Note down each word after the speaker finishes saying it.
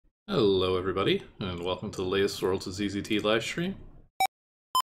Hello everybody, and welcome to the latest Worlds of ZZT livestream,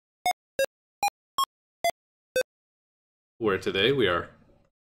 where today we are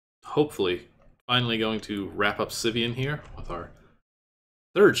hopefully finally going to wrap up Sivion here with our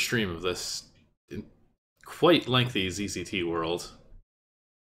third stream of this quite lengthy ZZT world.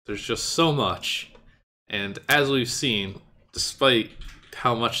 There's just so much, and as we've seen, despite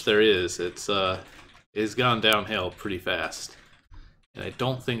how much there is, it's gone downhill pretty fast. And I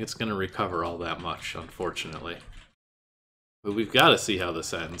don't think it's going to recover all that much, unfortunately. But we've got to see how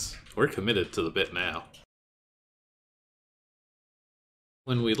this ends. We're committed to the bit now.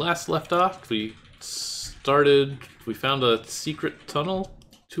 When we last left off, we found a secret tunnel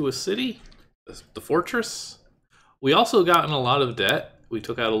to a city, the fortress. We also got in a lot of debt. We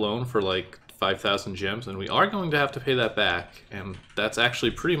took out a loan for like 5,000 gems, and we are going to have to pay that back. And that's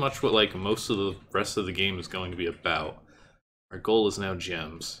actually pretty much what like most of the rest of the game is going to be about. Our goal is now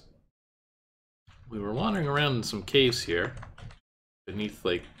gems. We were wandering around in some caves here, beneath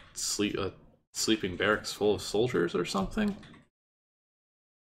like sleeping barracks full of soldiers or something.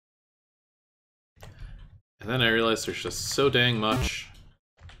 And then I realized there's just so dang much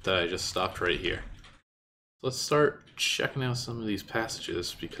that I just stopped right here. Let's start checking out some of these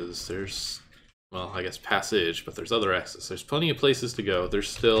passages, because there's, well, I guess passage, but there's other exits. There's plenty of places to go. There's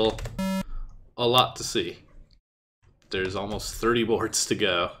still a lot to see. There's almost 30 boards to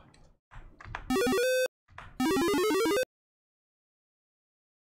go.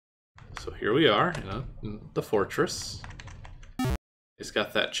 So here we are, in the fortress. It's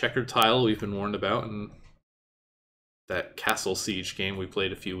got that checkered tile we've been warned about in that castle siege game we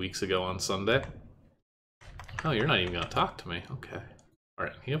played a few weeks ago on Sunday. Oh, you're not even gonna talk to me. Okay.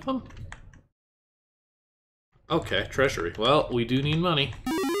 Alright, any of them? Okay, treasury. Well, we do need money.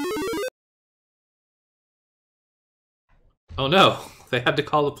 Oh no, they had to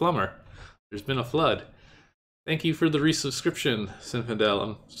call the plumber. There's been a flood. Thank you for the resubscription, Sinfandel.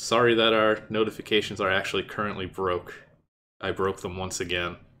 I'm sorry that our notifications are actually currently broke. I broke them once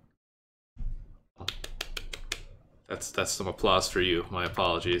again. That's some applause for you. My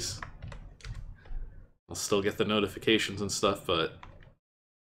apologies. I'll still get the notifications and stuff, but...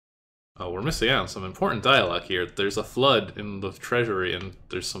 Oh, we're missing out on some important dialogue here. There's a flood in the treasury, and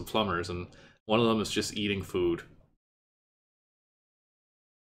there's some plumbers, and one of them is just eating food.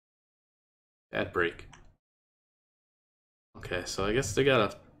 Ad break. Okay, so I guess they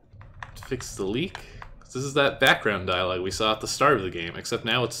gotta fix the leak. This is that background dialogue we saw at the start of the game, except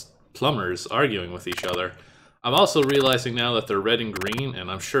now it's plumbers arguing with each other. I'm also realizing now that they're red and green,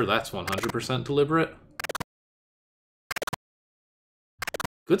 and I'm sure that's 100% deliberate.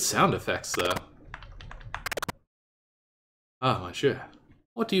 Good sound effects, though. Ah, monsieur.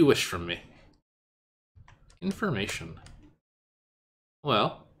 What do you wish from me? Information.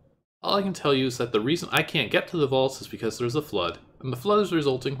 Well, all I can tell you is that the reason I can't get to the vaults is because there's a flood, and the flood is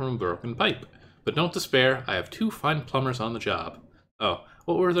resulting from a broken pipe. But don't despair, I have 2 fine plumbers on the job. Oh,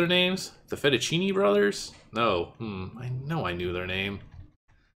 what were their names? The Fettuccini brothers? No, I know I knew their name.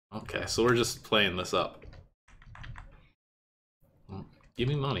 Okay, so we're just playing this up. Give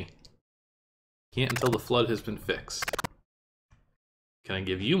me money. Can't until the flood has been fixed. Can I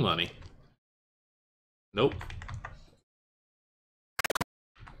give you money? Nope.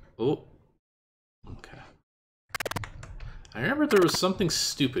 Oh. Okay. I remember there was something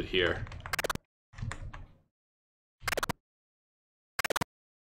stupid here.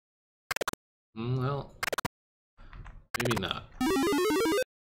 Well, maybe not.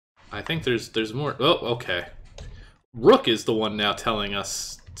 I think there's more. Oh, okay. Rook is the one now telling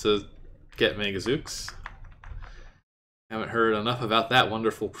us to get Megazooks. Haven't heard enough about that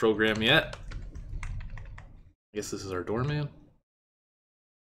wonderful program yet. I guess this is our doorman.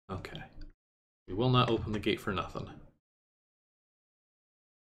 Okay. We will not open the gate for nothing.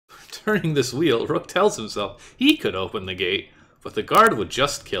 Turning this wheel, Rook tells himself he could open the gate, but the guard would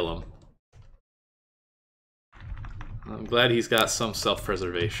just kill him. I'm glad he's got some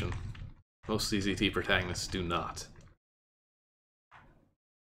self-preservation. Most ZZT protagonists do not.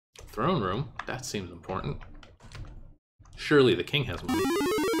 Throne room? That seems important. Surely the king has money.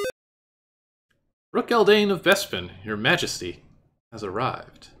 Rook Eldane of Bespin, your majesty, has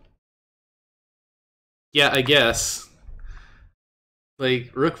arrived. Yeah, I guess.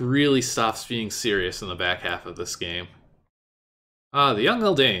 Like, Rook really stops being serious in the back half of this game. Ah, the young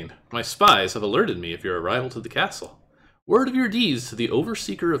Eldane. My spies have alerted me of your arrival to the castle. Word of your deeds to the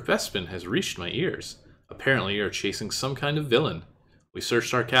Overseeker of Bespin has reached my ears. Apparently you are chasing some kind of villain. We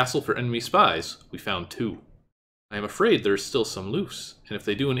searched our castle for enemy spies. We found 2. I am afraid there is still some loose, and if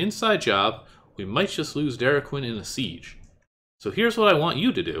they do an inside job, we might just lose Daraquin in a siege. So here's what I want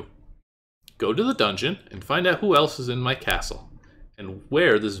you to do. go to the dungeon and find out who else is in my castle, and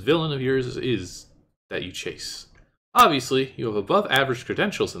where this villain of yours is that you chase. Obviously, you have above average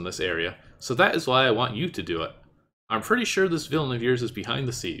credentials in this area, so that is why I want you to do it. I'm pretty sure this villain of yours is behind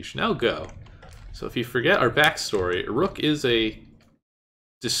the siege. Now go. So if you forget our backstory, Rook is a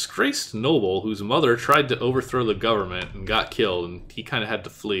disgraced noble whose mother tried to overthrow the government and got killed, and he kind of had to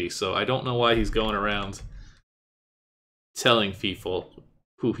flee, so I don't know why he's going around telling people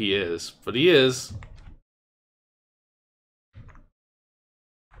who he is, but he is.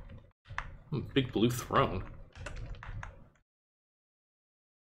 Big blue throne.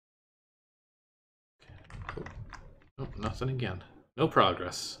 Oh, nothing again. No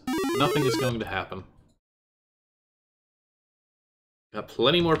progress. Nothing is going to happen. Got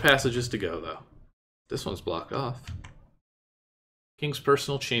plenty more passages to go, though. This one's blocked off. King's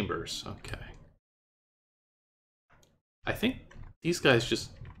personal chambers. Okay. I think these guys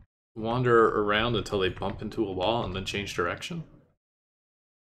just wander around until they bump into a wall and then change direction.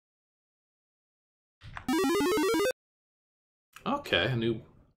 Okay, a new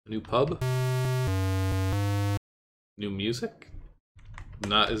pub. New music.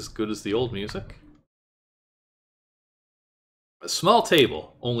 Not as good as the old music. A small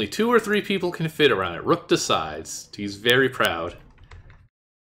table. Only 2 or 3 people can fit around it. Rook decides. He's very proud.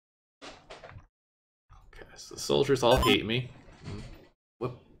 Okay, so the soldiers all hate me.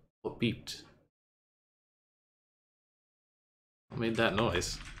 What beeped? What made that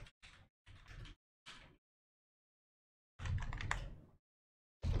noise?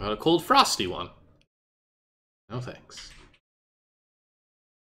 Got a cold frosty one. No thanks.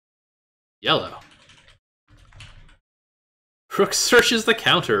 Yellow. Rook searches the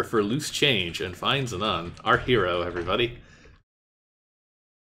counter for loose change and finds none. Our hero, everybody.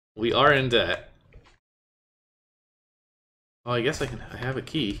 We are in debt. Oh, I guess I have a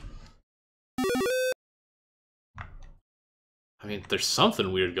key. I mean, there's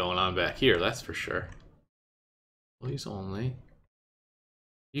something weird going on back here, that's for sure. Please only.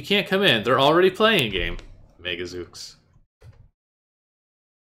 You can't come in. They're already playing a game. Megazooks.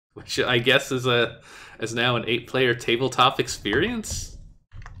 Which I guess is now an 8-player tabletop experience?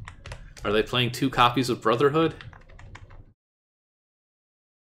 Are they playing 2 copies of Brotherhood?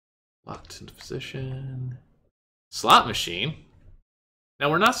 Locked into position. Slot machine. Now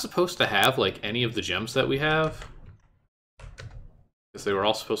we're not supposed to have like any of the gems that we have, because they were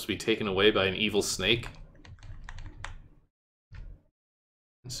all supposed to be taken away by an evil snake.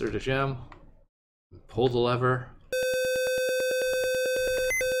 Insert a gem. Pull the lever.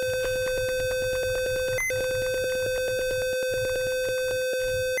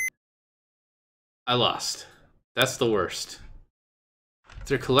 I lost. That's the worst.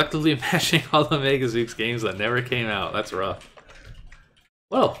 They're collectively matching all the Megazooks games that never came out. That's rough.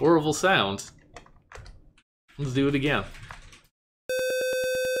 What a horrible sound. Let's do it again.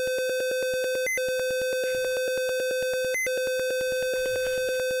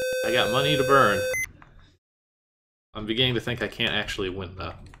 I got money to burn. I'm beginning to think I can't actually win,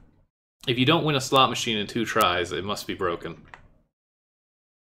 though. If you don't win a slot machine in 2 tries, it must be broken.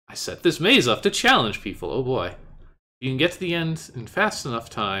 I set this maze up to challenge people. Oh boy. If you can get to the end in fast enough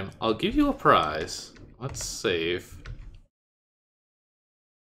time, I'll give you a prize. Let's save.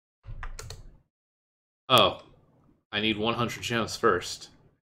 Oh. I need 100 gems first.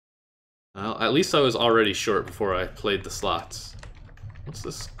 Well, at least I was already short before I played the slots. What's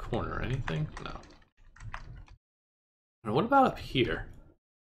this corner? Anything? No. Now, what about up here?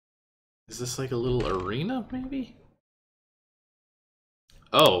 Is this like a little arena, maybe?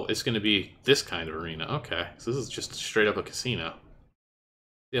 Oh, it's going to be this kind of arena. Okay, so this is just straight up a casino.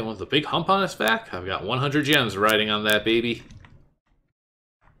 Yeah, one with a big hump on its back. I've got 100 gems riding on that baby.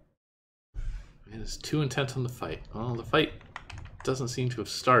 Man, it's too intent on the fight. Well, the fight doesn't seem to have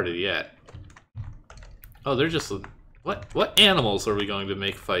started yet. Oh, they're just... What animals are we going to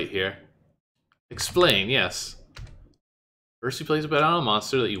make fight here? Explain, yes. First you place a bet on a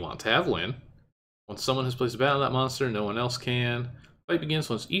monster that you want to have win. Once someone has placed a bet on that monster, no one else can. Fight begins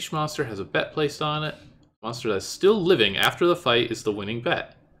once each monster has a bet placed on it. The monster that's still living after the fight is the winning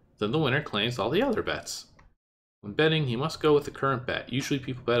bet. Then the winner claims all the other bets. When betting, he must go with the current bet. Usually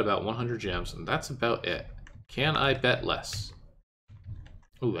people bet about 100 gems, and that's about it. Can I bet less?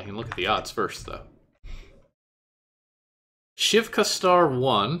 Ooh, I can look at the odds first, though. Shivka Star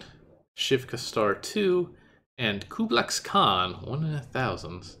 1, Shivka Star 2, and Kublai's Khan 1 in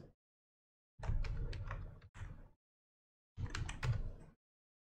 1,000.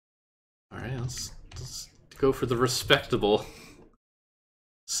 Alright, let's go for the respectable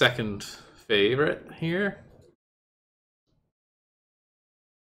second favorite here.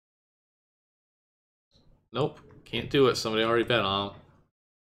 Nope, can't do it. Somebody already bet on him.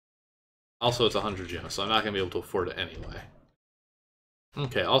 Also, it's 100 gems, so I'm not going to be able to afford it anyway.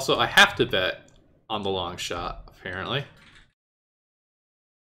 Okay, also, I have to bet on the long shot, apparently.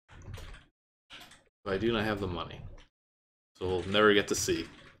 But I do not have the money. So we'll never get to see.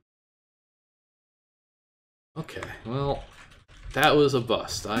 Okay, well, that was a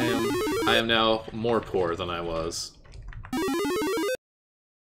bust. I am now more poor than I was.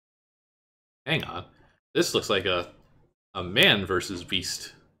 Hang on. This looks like a man versus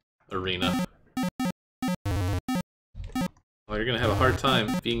beast arena. Well, you're gonna have a hard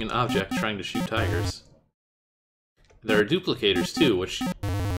time being an object trying to shoot tigers. There are duplicators too, which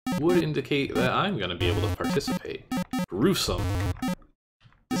would indicate that I'm gonna be able to participate. Gruesome.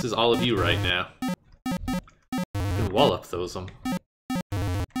 This is all of you right now. You can wallop those them.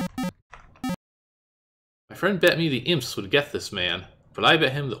 My friend bet me the imps would get this man, but I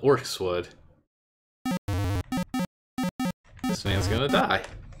bet him the orcs would. This man's gonna die.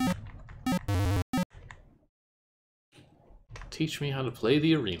 Teach me how to play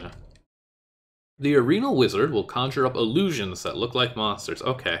the arena. The arena wizard will conjure up illusions that look like monsters.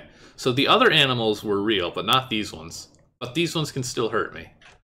 Okay, so the other animals were real, but not these ones. But these ones can still hurt me.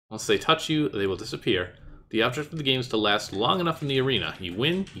 Once they touch you, they will disappear. The object of the game is to last long enough in the arena. You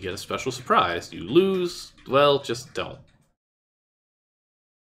win, you get a special surprise. You lose, well, just don't.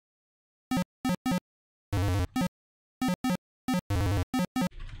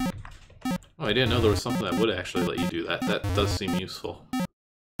 Oh, I didn't know there was something that would actually let you do that. That does seem useful.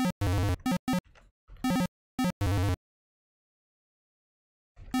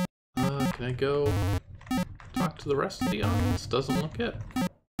 Can I go talk to the rest of the audience? Doesn't look it.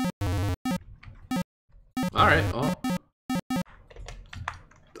 Alright, well.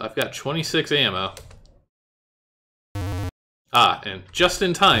 I've got 26 ammo. Ah, and just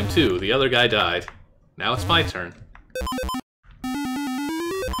in time, too. The other guy died. Now it's my turn.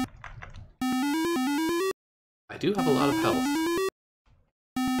 I do have a lot of health.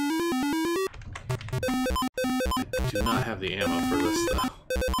 I do not have the ammo for this, though.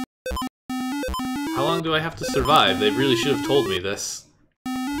 How long do I have to survive? They really should have told me this.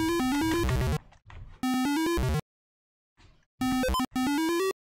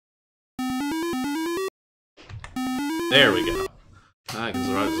 There we go. I can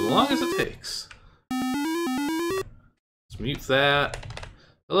survive as long as it takes. Let's mute that.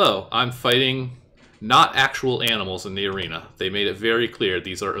 Hello, I'm fighting not actual animals in the arena. They made it very clear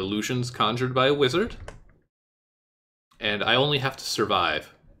these are illusions conjured by a wizard. And I only have to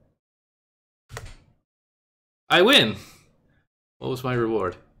survive. I win! What was my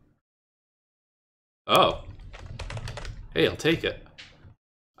reward? Oh. Hey, I'll take it.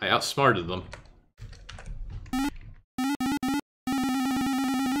 I outsmarted them.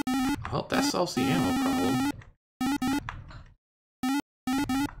 Well, that solves the ammo problem.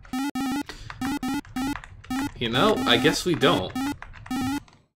 You know, I guess we don't.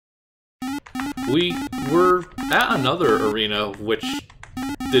 We were at another arena which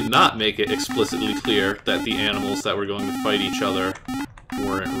did not make it explicitly clear that the animals that were going to fight each other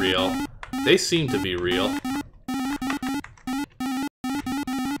weren't real. They seem to be real.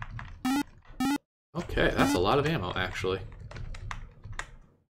 Okay, that's a lot of ammo, actually.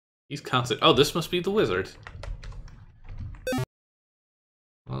 He's constant. Oh, this must be the wizard.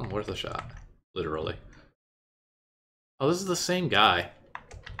 Well, worth a shot. Literally. Oh, this is the same guy.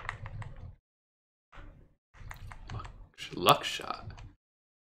 Luck shot.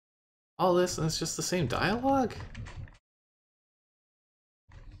 All this, and it's just the same dialogue?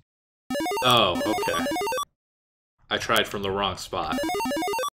 Oh, okay. I tried from the wrong spot.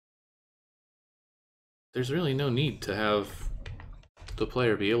 There's really no need to have the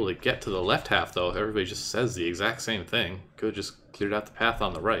player be able to get to the left half, though, if everybody just says the exact same thing. Could have just cleared out the path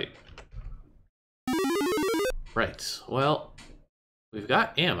on the right. Right, well, we've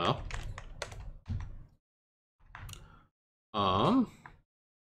got ammo.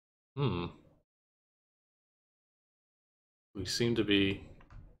 We seem to be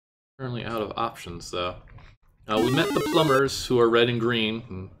currently out of options, though. We met the plumbers, who are red and green,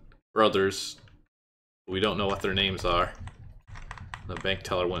 and brothers. We don't know what their names are. The bank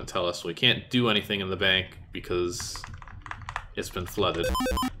teller wouldn't tell us, so we can't do anything in the bank because it's been flooded.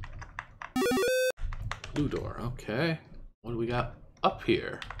 Blue door, okay. What do we got up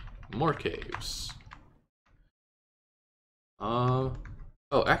here? More caves.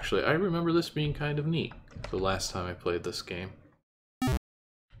 Oh, actually, I remember this being kind of neat the last time I played this game.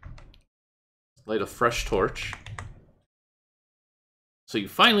 Light a fresh torch. So you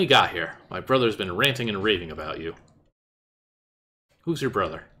finally got here. My brother's been ranting and raving about you. Who's your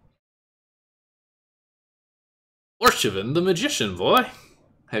brother? Orchivin, the magician, boy!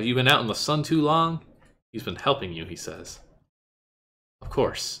 Have you been out in the sun too long? He's been helping you, he says. Of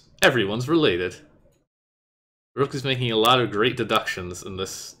course, everyone's related. Rook is making a lot of great deductions in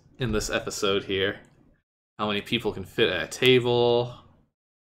this episode here. How many people can fit at a table,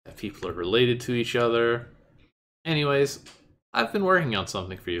 that people are related to each other. Anyways, I've been working on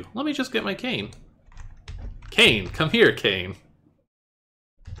something for you. Let me just get my cane. Cane, come here, cane.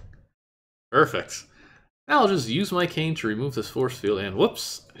 Perfect. Now I'll just use my cane to remove this force field and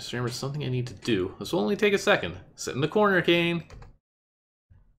whoops, I just remembered something I need to do. This will only take a second. Sit in the corner, cane.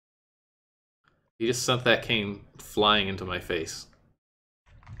 He just sent that cane flying into my face.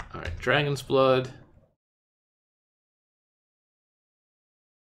 Alright, dragon's blood.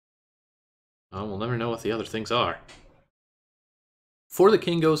 Oh, we'll never know what the other things are. Before the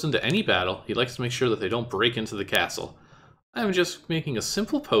king goes into any battle, he likes to make sure that they don't break into the castle. I am just making a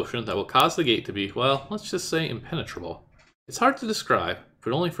simple potion that will cause the gate to be, well, let's just say impenetrable. It's hard to describe,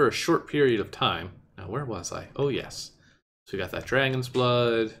 but only for a short period of time. Now, where was I? Oh, yes. So we got that dragon's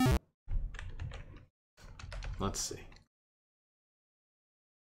blood. Let's see.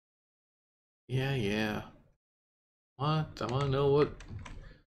 Yeah. What? I want to know what...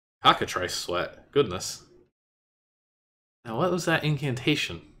 Cockatrice sweat. Goodness. Now, what was that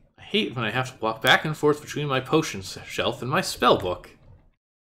incantation? I hate when I have to walk back and forth between my potion shelf and my spell book.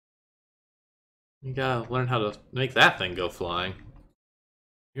 You gotta learn how to make that thing go flying.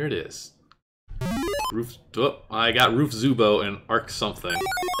 Here it is. I got Roof Zubo and Arc something.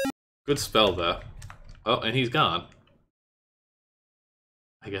 Good spell, though. Oh, and he's gone.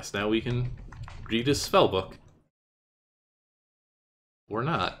 I guess now we can read his spell book. Or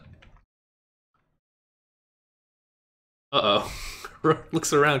not. Uh-oh.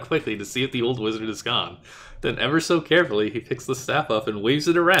 Looks around quickly to see if the old wizard is gone. Then ever so carefully, he picks the staff up and waves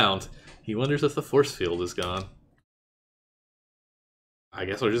it around. He wonders if the force field is gone. I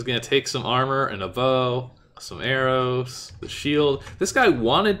guess we're just gonna take some armor and a bow, some arrows, the shield. This guy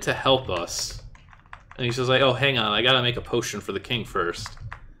wanted to help us. And he's just like, oh, hang on, I gotta make a potion for the king first.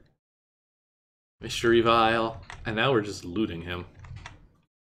 Mystery vial. And now we're just looting him.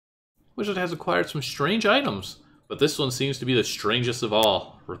 Wizard has acquired some strange items. But this one seems to be the strangest of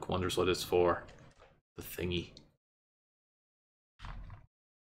all. Rook wonders what it's for. The thingy.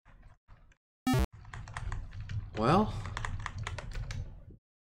 Well,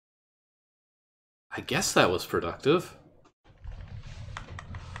 I guess that was productive.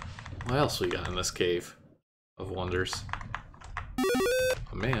 What else we got in this cave of wonders?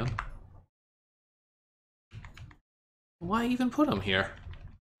 A man. Why even put him here?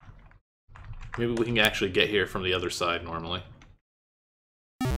 Maybe we can actually get here from the other side normally.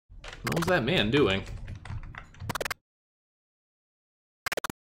 What was that man doing?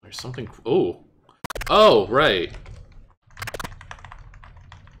 There's something... Oh! Oh, right.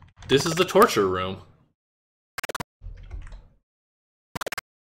 This is the torture room.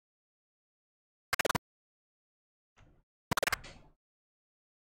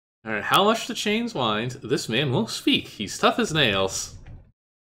 Alright, how much the chains wind, this man won't speak. He's tough as nails.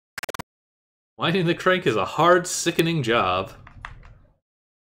 Winding the crank is a hard, sickening job.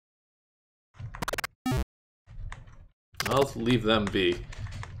 I'll leave them be.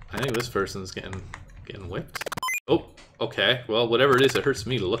 I think this person's getting whipped. Oh, okay. Well, whatever it is, it hurts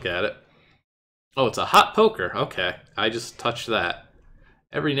me to look at it. Oh, it's a hot poker. Okay, I just touched that.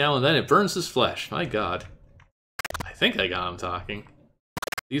 Every now and then it burns his flesh. My god. I think I got him talking.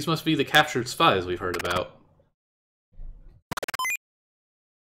 These must be the captured spies we've heard about.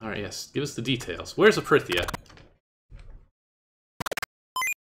 Alright, yes. Give us the details. Where's Aptrithia?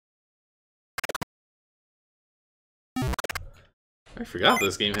 I forgot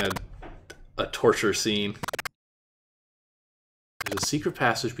this game had a torture scene. There's a secret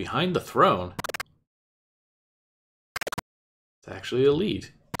passage behind the throne. It's actually a lead.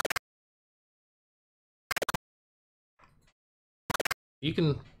 You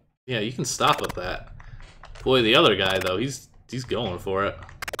can stop with that. Boy, the other guy though, he's going for it.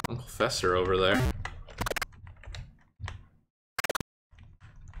 Uncle Fester over there.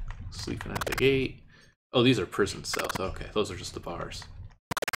 Sleeping at the gate. Oh, these are prison cells. Okay, those are just the bars.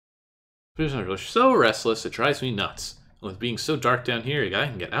 Prisoners are so restless, it drives me nuts. And with being so dark down here, a guy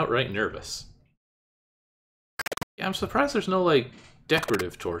can get outright nervous. Yeah, I'm surprised there's no, like,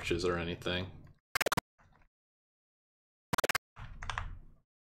 decorative torches or anything.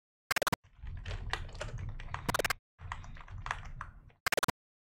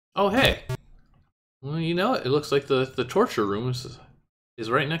 Oh, hey! Well, you know, it looks like the torture room is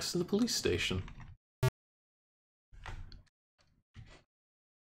right next to the police station.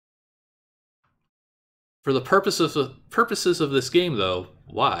 For the purposes of this game, though,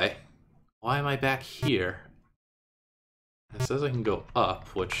 why? Why am I back here? It says I can go up,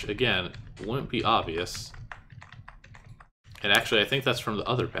 which, again, wouldn't be obvious. And actually, I think that's from the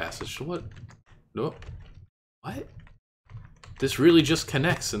other passage. What? No. What? This really just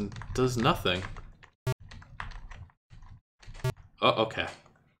connects and does nothing. Oh, okay.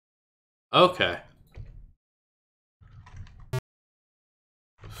 Okay.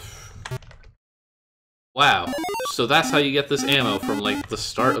 Wow. So that's how you get this ammo from, like, the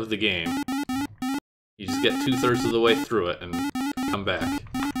start of the game. You just get 2/3 of the way through it and come back.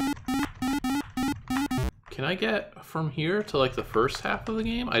 Can I get from here to, like, the first half of the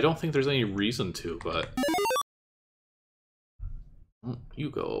game? I don't think there's any reason to, but... You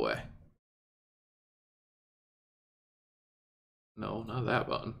go away. No, not that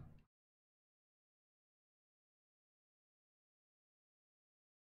button.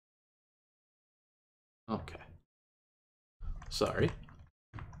 Okay. Sorry.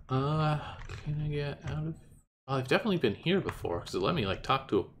 Can I get out of... Well, I've definitely been here before, because it let me, like, talk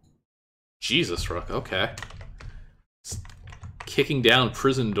to a... Jesus, Rook, okay. It's kicking down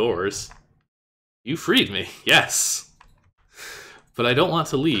prison doors. You freed me, yes! But I don't want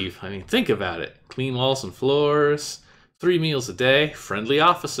to leave. I mean, think about it. Clean walls and floors, 3 meals a day, friendly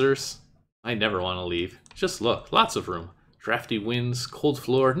officers. I never want to leave. Just look, lots of room. Drafty winds, cold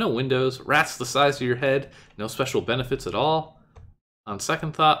floor, no windows, rats the size of your head, no special benefits at all. On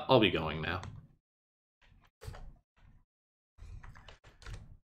second thought, I'll be going now.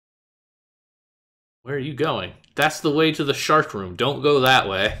 Where are you going? That's the way to the shark room. Don't go that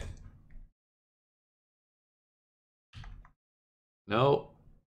way. No.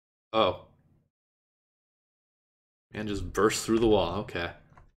 Oh. And just burst through the wall. Okay.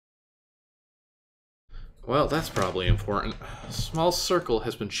 Well, that's probably important. A small circle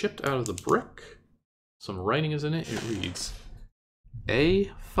has been chipped out of the brick. Some writing is in it. It reads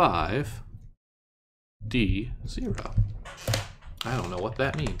A5 D0. I don't know what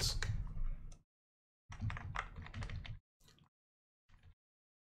that means.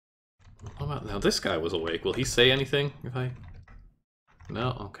 What about now? This guy was awake. Will he say anything if I...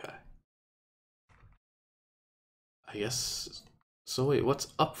 No? Okay. I guess... So wait, what's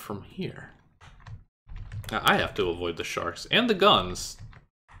up from here? Now, I have to avoid the sharks. And the guns.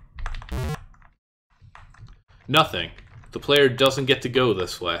 Nothing. The player doesn't get to go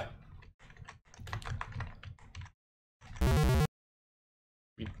this way.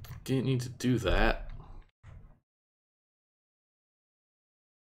 We didn't need to do that.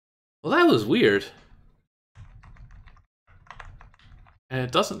 Well, that was weird. And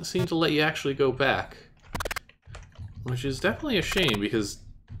it doesn't seem to let you actually go back. Which is definitely a shame, because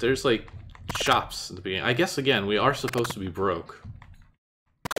there's, like, shops at the beginning. I guess, again, we are supposed to be broke.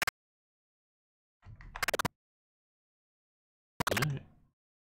 Alright.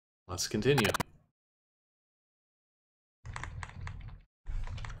 Let's continue.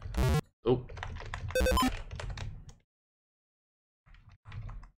 Oh.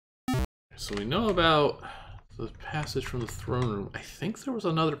 So we know about the passage from the throne room. I think there was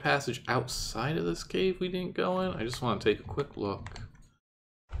another passage outside of this cave we didn't go in. I just want to take a quick look.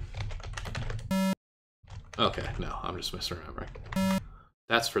 Okay, no, I'm just misremembering.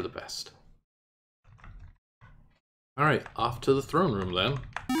 That's for the best. Alright, off to the throne room then.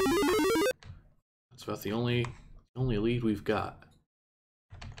 That's about the only lead we've got.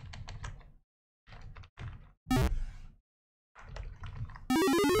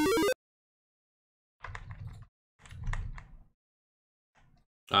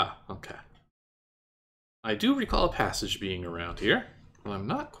 Ah, okay. I do recall a passage being around here, but I'm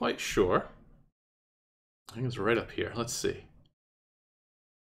not quite sure. I think it's right up here. Let's see.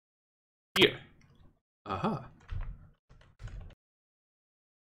 Here. Aha.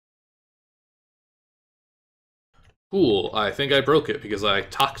 Cool. I think I broke it because I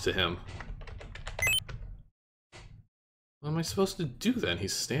talked to him. What am I supposed to do then?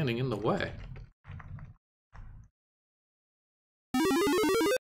 He's standing in the way.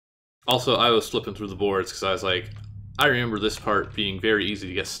 Also, I was flipping through the boards because I was like, I remember this part being very easy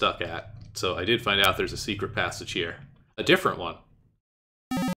to get stuck at. So I did find out there's a secret passage here. A different one.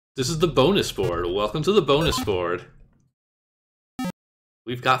 This is the bonus board. Welcome to the bonus board.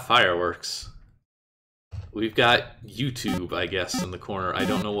 We've got fireworks. We've got YouTube, I guess, in the corner. I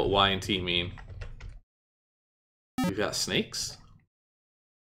don't know what Y and T mean. We've got snakes?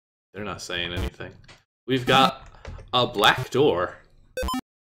 They're not saying anything. We've got a black door.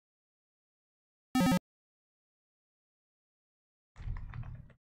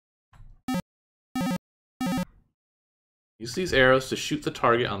 Use these arrows to shoot the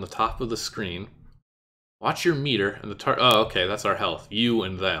target on the top of the screen. Watch your meter and the oh, okay, that's our health. You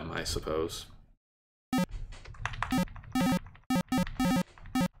and them, I suppose.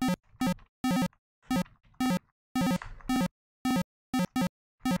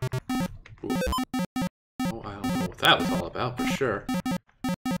 Ooh. Oh, I don't know what that was all about for sure.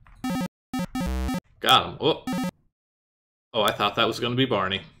 Got him. Oh. Oh, I thought that was going to be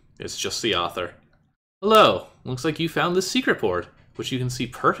Barney. It's just the author. Hello. Looks like you found this secret board, which you can see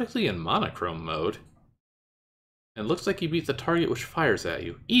perfectly in monochrome mode. And looks like you beat the target which fires at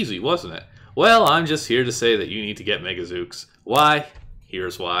you. Easy, wasn't it? Well, I'm just here to say that you need to get Megazooks. Why?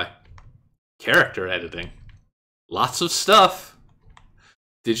 Here's why. Character editing. Lots of stuff.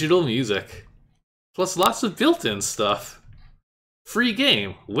 Digital music. Plus lots of built-in stuff. Free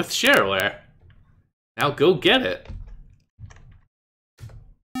game with shareware. Now go get it.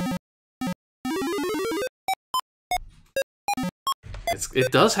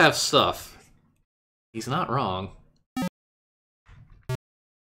 It does have stuff. He's not wrong.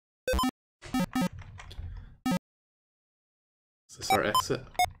 Is this our exit?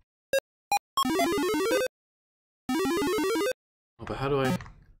 Oh, but how do I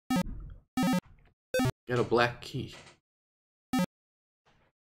get a black key?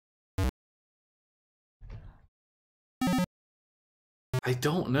 I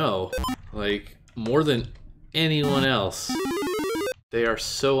don't know. Like, more than anyone else. They are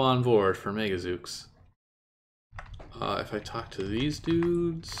so on board for Megazooks. If I talk to these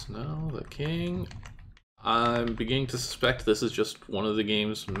dudes, no, the king. I'm beginning to suspect this is just one of the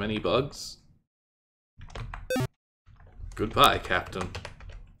game's many bugs. Goodbye, Captain.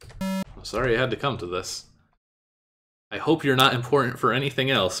 I'm sorry I had to come to this. I hope you're not important for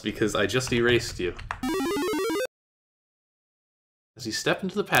anything else, because I just erased you. As you step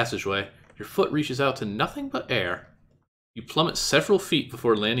into the passageway, your foot reaches out to nothing but air. You plummet several feet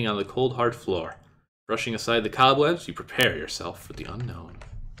before landing on the cold, hard floor. Brushing aside the cobwebs, you prepare yourself for the unknown.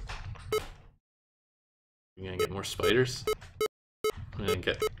 You gonna get more spiders? I'm gonna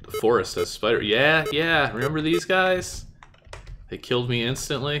get the forest as spider. Yeah, remember these guys? They killed me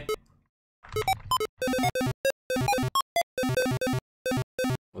instantly.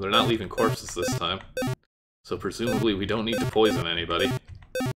 Well, they're not leaving corpses this time. So presumably we don't need to poison anybody.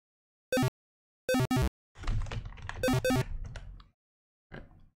 Alright.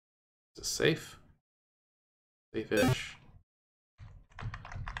 Is it safe? Safe-ish.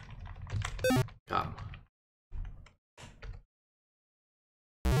 Got him.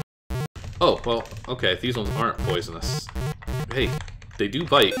 Oh, well, okay, these ones aren't poisonous. Hey, they do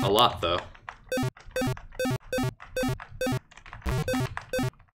bite a lot, though.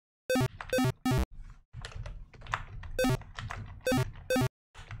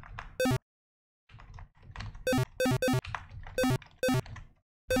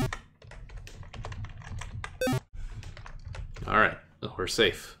 Alright, we're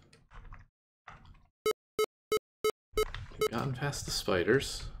safe. We've gotten past the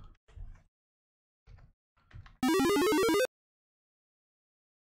spiders.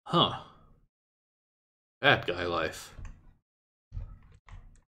 Huh. Bad guy life.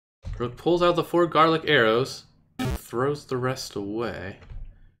 Rook pulls out the 4 garlic arrows and throws the rest away.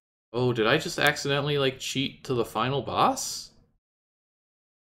 Oh, did I just accidentally, like, cheat to the final boss?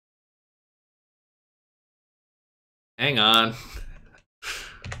 Hang on.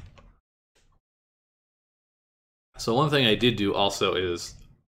 So one thing I did do also is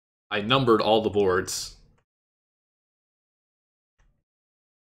I numbered all the boards.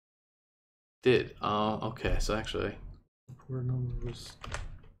 Okay, so actually, board number was,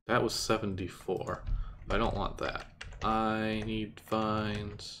 that was 74. I don't want that. I need to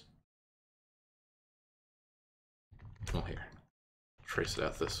find, oh, here. Trace it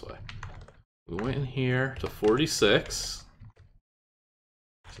out this way. We went in here to 46,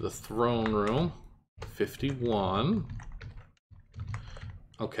 to the throne room, 51.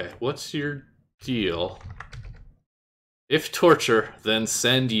 Okay, what's your deal? If torture, then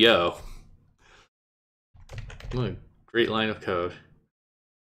send yo. Ooh, great line of code.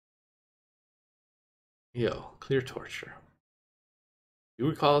 Yo, clear torture. You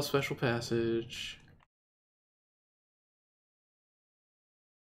recall a special passage.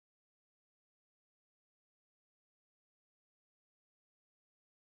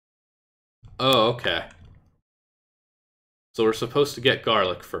 Oh, okay. So we're supposed to get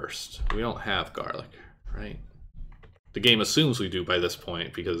garlic first. We don't have garlic, right? The game assumes we do by this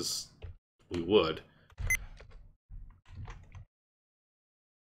point, because we would.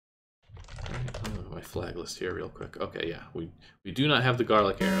 My flag list here real quick. Okay, yeah, we do not have the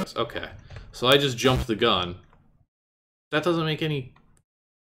garlic arrows. Okay, so I just jumped the gun. That doesn't make any...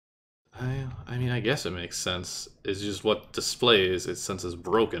 I mean, I guess it makes sense. It's just what displays it since it's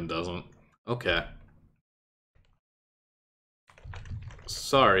broken doesn't. Okay.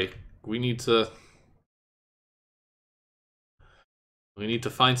 Sorry. We need to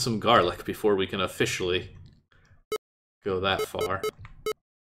find some garlic before we can officially go that far.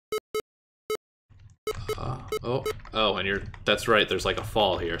 Oh, and that's right, there's like a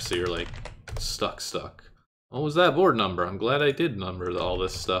fall here, so you're like stuck. What was that board number? I'm glad I did number all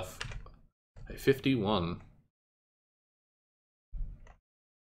this stuff. 51.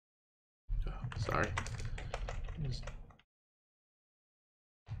 Oh, sorry.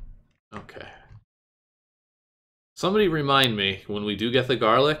 Okay. Somebody remind me, when we do get the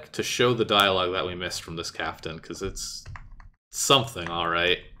garlic, to show the dialogue that we missed from this captain, because it's something,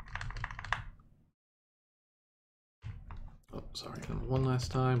 alright. Oh, sorry. One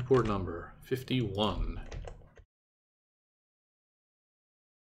last time. Board number 51.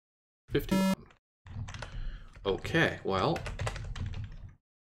 51. Okay, well,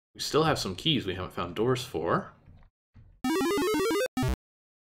 we still have some keys we haven't found doors for.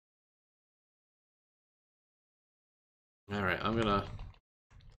 Alright, I'm gonna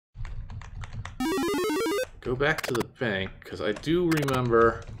go back to the bank, because I do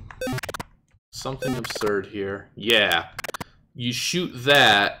remember something absurd here. Yeah, you shoot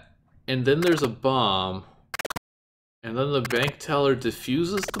that, and then there's a bomb, and then the bank teller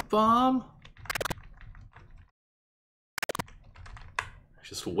defuses the bomb?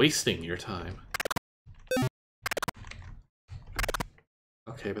 Just wasting your time.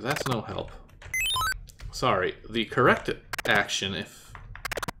 Okay, but that's no help. Sorry, the correct action, if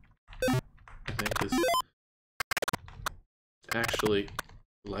I think, is actually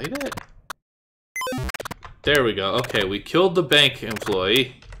light it? There we go. Okay, we killed the bank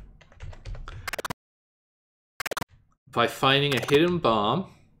employee by finding a hidden bomb,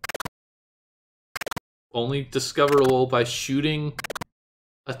 only discoverable by shooting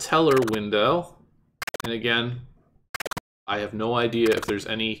a teller window. And again, I have no idea if there's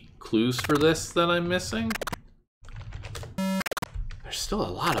any clues for this that I'm missing. There's still a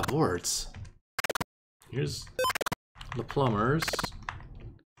lot of boards. Here's the plumbers.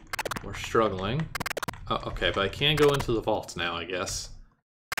 We're struggling. Oh, okay, but I can go into the vault now, I guess.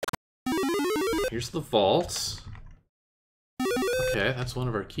 Here's the vault. Okay, that's one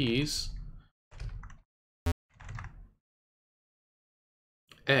of our keys.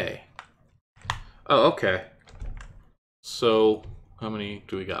 A. Oh, okay. So, how many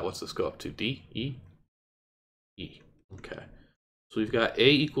do we got? What's this go up to? D? E? E. Okay. So we've got A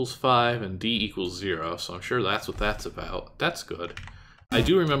equals 5 and D equals 0, so I'm sure that's what that's about. That's good. I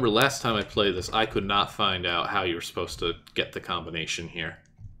do remember last time I played this, I could not find out how you were supposed to get the combination here.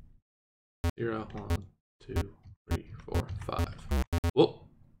 0, 1, 2, 3, 4, 5. Whoa.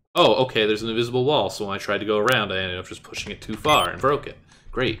 Oh, okay, there's an invisible wall, so when I tried to go around, I ended up just pushing it too far and broke it.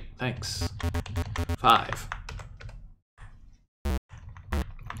 Great, thanks. 5.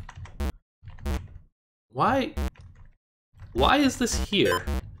 Why is this here?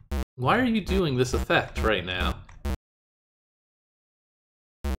 Why are you doing this effect right now?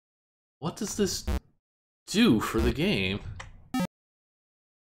 What does this do for the game?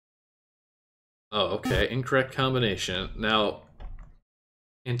 Oh, okay, incorrect combination. Now,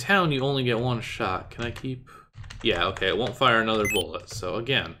 in town you only get one shot. Can I keep... Yeah, okay, it won't fire another bullet. So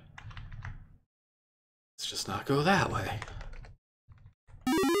again, let's just not go that way.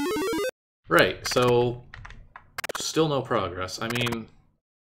 Right, so still no progress. I mean,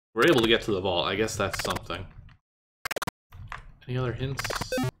 we're able to get to the vault. I guess that's something. Any other hints?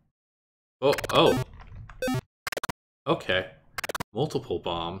 Oh. Okay. Multiple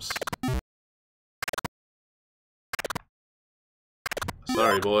bombs.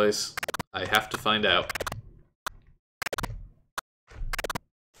 Sorry, boys. I have to find out.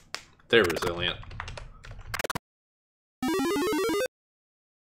 They're resilient.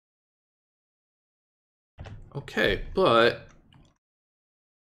 Okay, but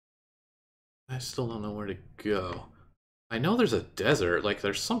I still don't know where to go. I know there's a desert, like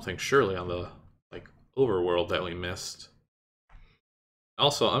there's something surely on the overworld that we missed.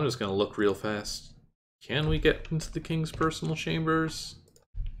 Also, I'm just gonna look real fast. Can we get into the king's personal chambers?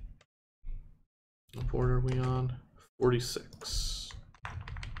 What board are we on? 46.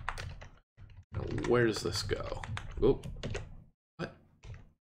 Now, where does this go? Oh, what?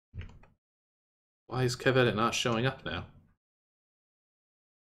 Why is Kevedit not showing up now?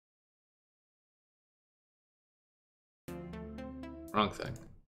 Wrong thing.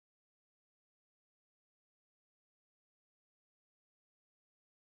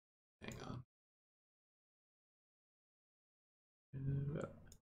 Hang on.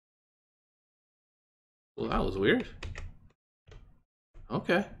 Well, that was weird.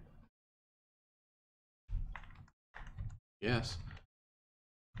 Okay. Yes.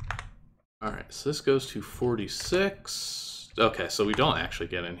 Alright, so this goes to 46. Okay, so we don't actually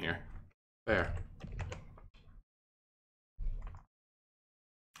get in here. Fair.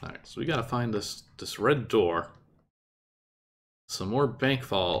 Alright, so we gotta find this red door. Some more bank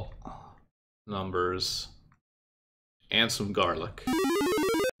vault numbers. And some garlic.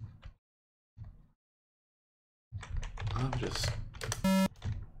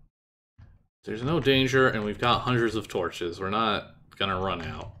 There's no danger, and we've got hundreds of torches. We're not gonna run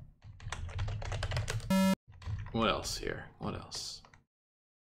out. What else here? What else?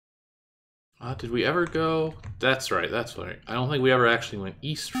 Did we ever go? That's right, that's right. I don't think we ever actually went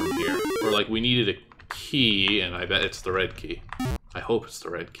east from here. Or, like, we needed a key, and I bet it's the red key. I hope it's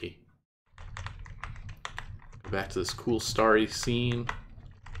the red key. Go back to this cool starry scene.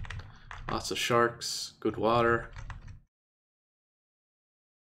 Lots of sharks, good water.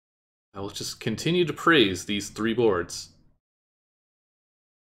 I will just continue to praise these 3 boards.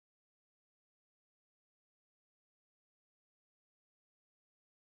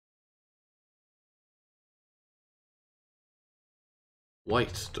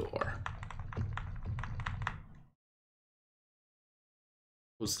 White door.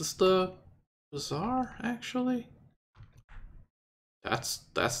 Was this the bazaar, actually? That's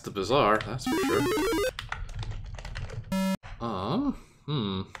the bazaar, that's for sure.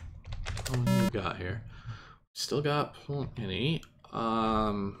 What do we got here? Still got plenty.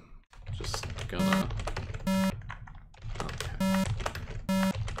 Just gonna... Okay.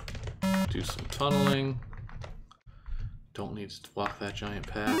 Do some tunneling. Don't need to walk that giant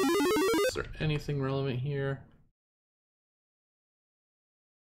path. Is there anything relevant here?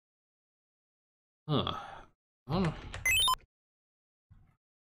 Huh. I don't know.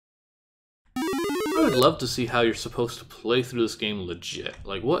 I would love to see how you're supposed to play through this game legit.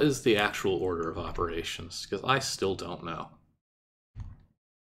 Like, what is the actual order of operations? Because I still don't know.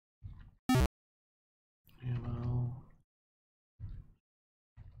 Ammo.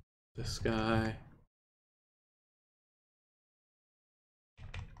 This guy.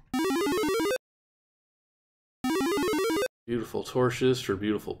 Beautiful torches for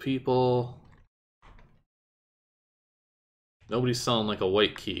beautiful people. Nobody's selling like a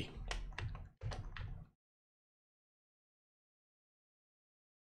white key.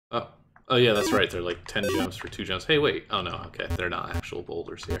 Oh yeah, that's right. They're like 10 gems for 2 gems. Hey, wait. Oh no, okay. They're not actual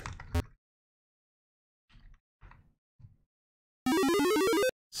boulders here.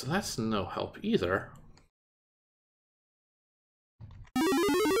 So that's no help either.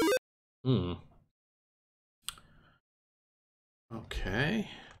 Okay.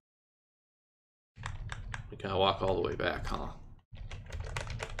 We gotta walk all the way back, huh?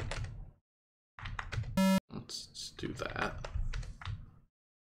 Let's just do that.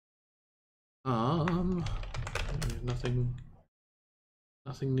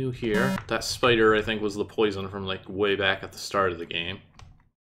 Nothing new here. That spider, I think, was the poison from, like, way back at the start of the game.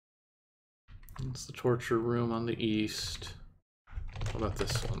 It's the torture room on the east. What about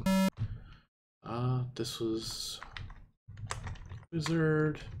this one? This was...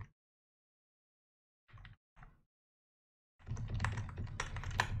 Wizard.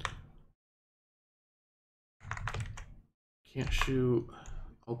 Can't shoot.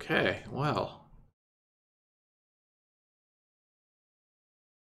 Okay, well.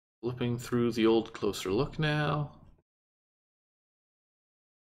 Flipping through the old closer look now.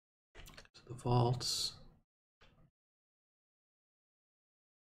 To the vaults.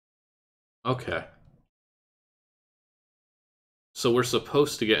 Okay. So we're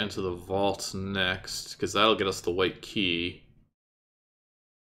supposed to get into the vaults next, because that'll get us the white key.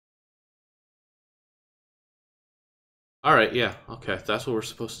 Alright, yeah, okay, that's what we're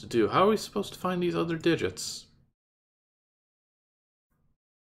supposed to do. How are we supposed to find these other digits?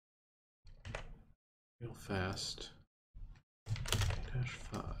 Real fast.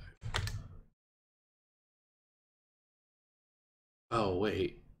 -5. Oh,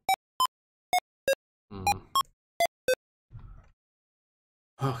 wait.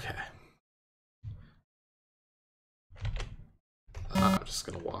 Okay. I'm just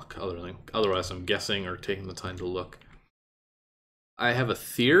gonna walk, otherwise I'm guessing or taking the time to look. I have a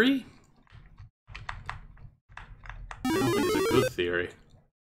theory? I don't think it's a good theory.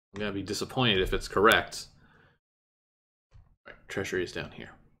 I'm gonna be disappointed if it's correct. Alright, treasury is down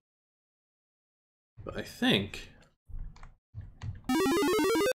here. But I think...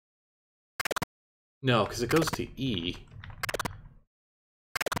 No, because it goes to E.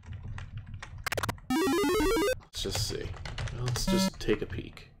 Let's just see. Let's just take a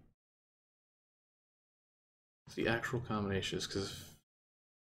peek. the actual combinations, because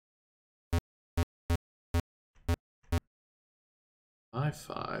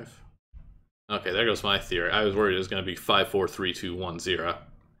 5-5. Okay, there goes my theory. I was worried it was going to be 5-4-3-2-1-0.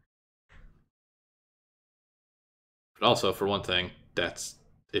 But also, for one thing, that's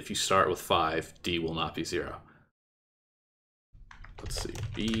if you start with 5, D will not be 0. Let's see,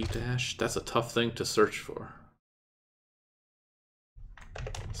 B dash. That's a tough thing to search for.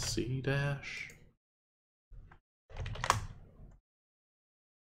 C dash.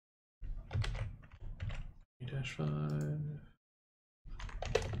 B dash 5.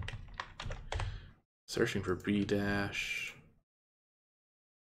 Searching for B dash.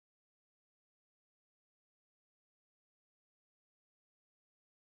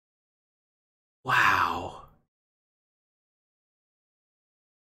 Wow.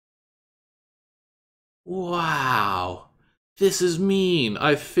 Wow. This is mean.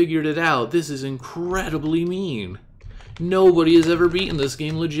 I've figured it out. This is incredibly mean. Nobody has ever beaten this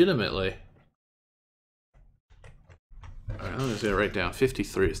game legitimately. Alright, I'm just going to write down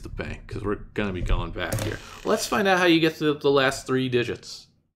 53 is the bank, because we're going to be going back here. Let's find out how you get to the last 3 digits.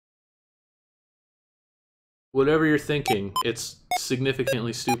 Whatever you're thinking, it's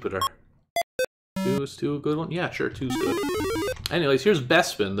significantly stupider. 2 is 2 a good one? Yeah, sure, 2's good. Anyways, here's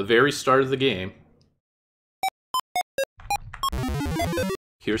Bespin, the very start of the game.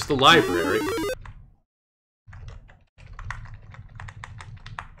 Here's the library.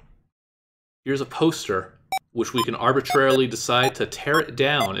 Here's a poster, which we can arbitrarily decide to tear it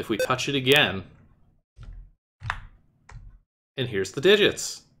down if we touch it again. And here's the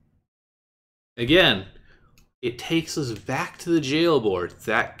digits. Again, it takes us back to the jail board.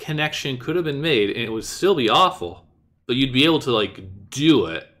 That connection could have been made, and it would still be awful. But you'd be able to, like, do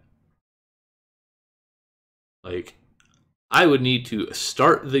it. Like, I would need to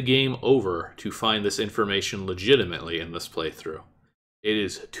start the game over to find this information legitimately in this playthrough. It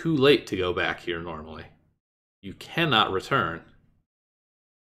is too late to go back here normally. You cannot return.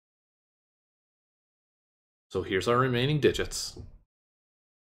 So here's our remaining digits.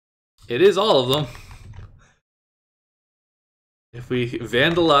 It is all of them. If we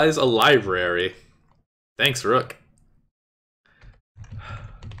vandalize a library... Thanks, Rook.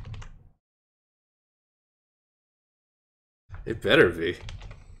 It better be.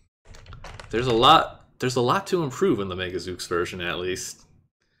 There's a lot to improve in the Megazooks version, at least.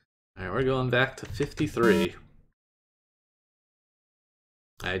 Alright, we're going back to 53.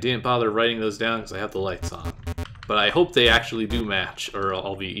 I didn't bother writing those down because I have the lights on. But I hope they actually do match, or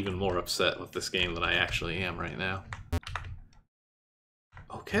I'll be even more upset with this game than I actually am right now.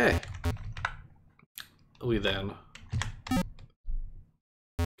 Okay. We then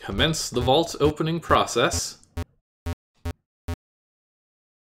commence the vault opening process.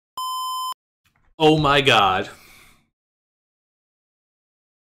 Oh my god.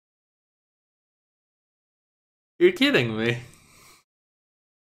 You're kidding me.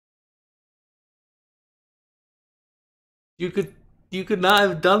 You could not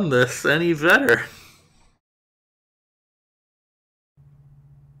have done this any better.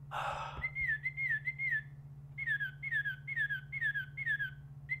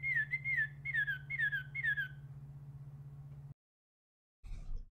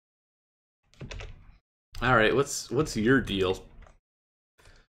 All right, what's your deal?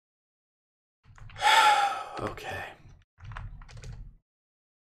 Okay.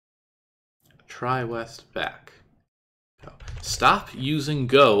 Try west back. Go. Stop using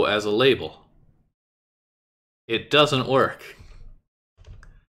go as a label. It doesn't work.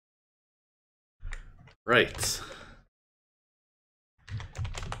 Right.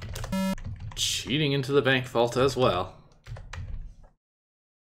 Cheating into the bank vault as well.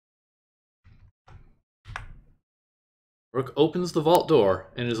 Rook opens the vault door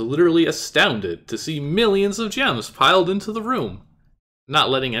and is literally astounded to see millions of gems piled into the room. Not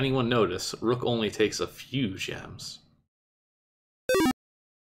letting anyone notice, Rook only takes a few gems.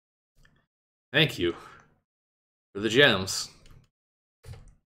 Thank you for the gems.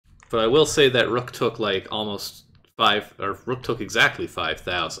 But I will say that Rook took like almost Rook took exactly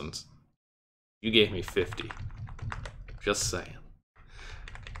 5,000. You gave me 50. Just saying.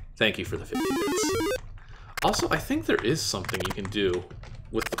 Thank you for the 50 bits. Also, I think there is something you can do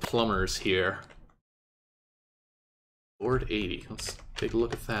with the plumbers here. Board 80. Let's take a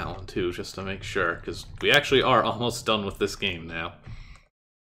look at that one too, just to make sure, because we actually are almost done with this game now.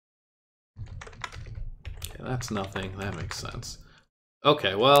 Okay, that's nothing. That makes sense.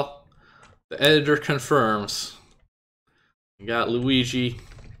 Okay, well, the editor confirms. We got Luigi,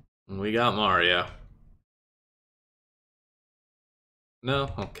 and we got Mario.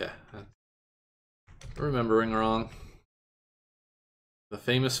 No? Okay. remembering wrong. The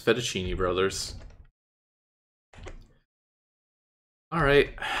famous Fettuccine brothers.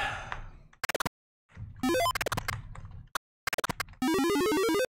 Alright.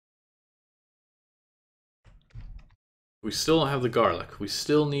 We still don't have the garlic. We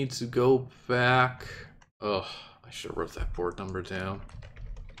still need to go back. Oh, I should have wrote that board number down.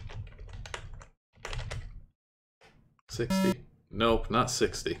 60. Nope, not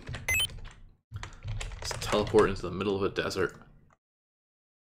 60. Let's teleport into the middle of a desert.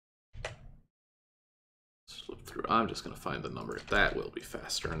 Let's flip through. I'm just going to find the number. That will be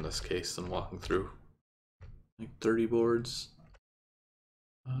faster in this case than walking through like 30 boards.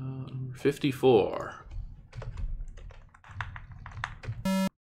 54.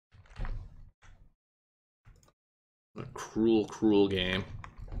 What a cruel, cruel game.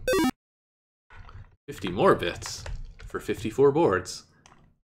 50 more bits for 54 boards.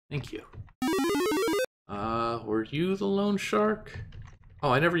 Thank you. Were you the lone shark?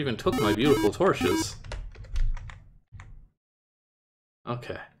 Oh, I never even took my beautiful torches.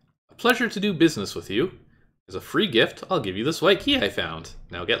 Okay. A pleasure to do business with you. As a free gift, I'll give you this white key I found.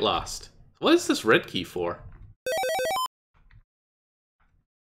 Now get lost. What is this red key for?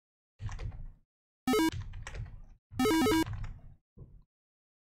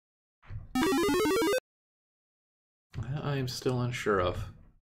 I'm still unsure of.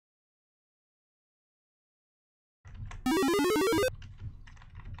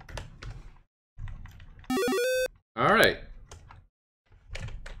 Alright.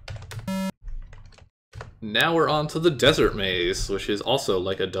 Now we're on to the desert maze, which is also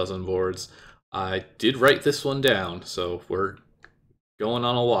like a dozen boards. I did write this one down, so we're going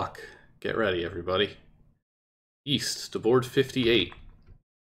on a walk. Get ready, everybody. East to board 58.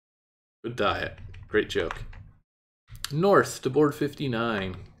 Good diet. Great joke. North to board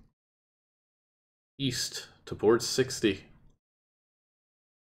 59. East to board 60.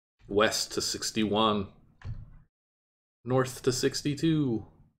 West to 61. North to 62.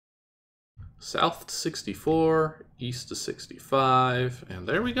 South to 64. East to 65. And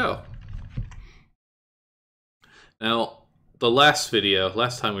there we go. Now, the last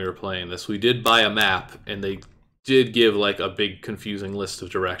time we were playing this, we did buy a map, and they did give like a big confusing list of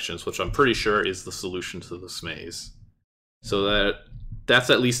directions, which I'm pretty sure is the solution to this maze. So that's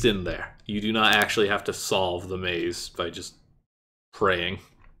at least in there. You do not actually have to solve the maze by just praying.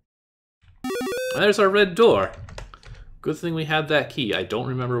 There's our red door. Good thing we had that key. I don't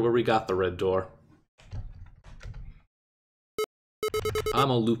remember where we got the red door. I'm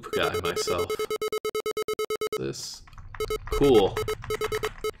a loop guy myself. This. Cool.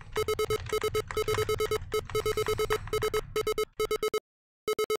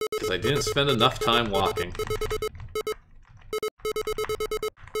 Because I didn't spend enough time walking.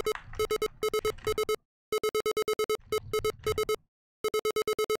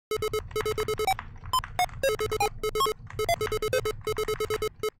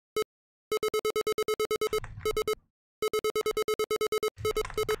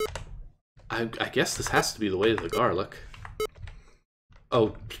 I guess this has to be the way to the garlic.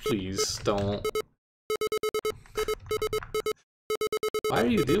 Oh, please, don't. Why are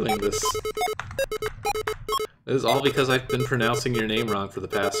you doing this? This is all because I've been pronouncing your name wrong for the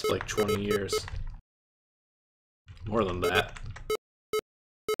past, like, 20 years. More than that.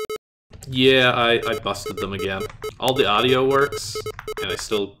 Yeah, I busted them again. All the audio works, and I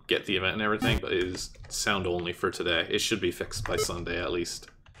still get the event and everything, but it is sound only for today. It should be fixed by Sunday, at least.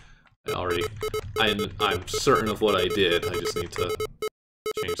 I'm certain of what I did. I just need to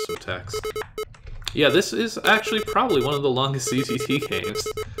change some text. Yeah, this is actually probably one of the longest ZZT games.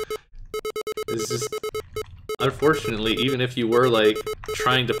 It's just, unfortunately, even if you were like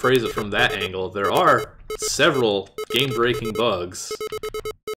trying to praise it from that angle, there are several game-breaking bugs.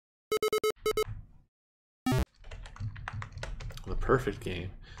 The perfect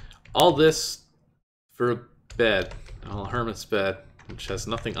game. All this for a bed. Oh, hermit's bed, which has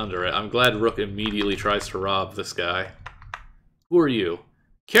nothing under it. I'm glad Rook immediately tries to rob this guy. Who are you?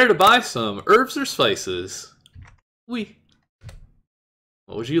 Care to buy some herbs or spices? Oui.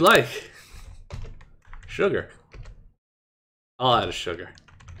 What would you like? Sugar. I'll add a sugar.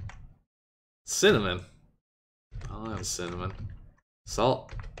 Cinnamon. I'll add cinnamon.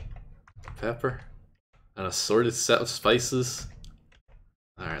 Salt. Pepper. An assorted set of spices.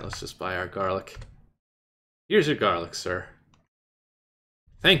 Alright, let's just buy our garlic. Here's your garlic, sir.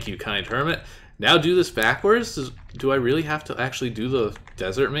 Thank you, kind hermit. Now do this backwards? Do I really have to actually do the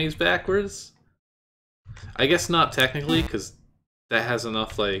desert maze backwards? I guess not technically, because that has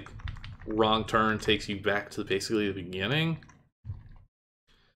enough, like, wrong turn takes you back to basically the beginning.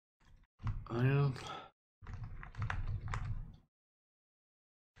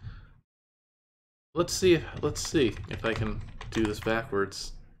 Let's see if I can do this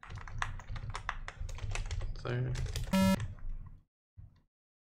backwards. There.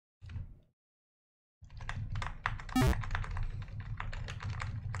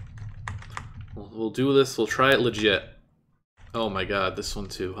 We'll do this. We'll try it legit. Oh my god, this one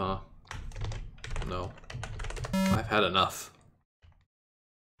too, huh? No. I've had enough.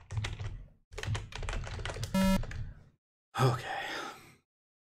 Okay.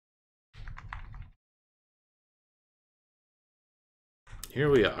 Here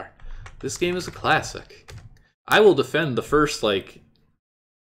we are. This game is a classic. I will defend the first, like,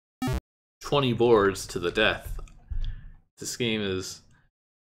 20 boards to the death. This game is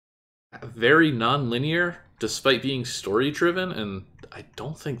very non-linear, despite being story-driven, and I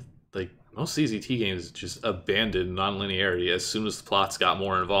don't think, like, most ZZT games just abandoned non-linearity as soon as the plots got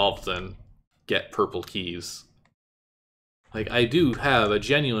more involved than get purple keys. Like, I do have a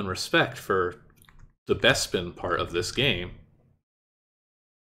genuine respect for the Bespin part of this game.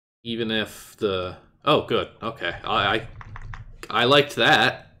 Even if the... Oh, good. Okay. I liked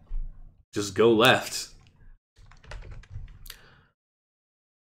that. Just go left.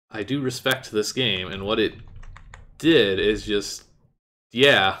 I do respect this game, and what it did is just...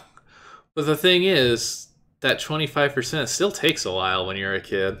 Yeah. But the thing is, that 25% still takes a while when you're a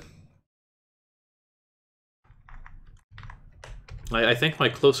kid. I think my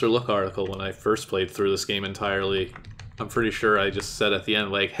Closer Look article, when I first played through this game entirely, I'm pretty sure I just said at the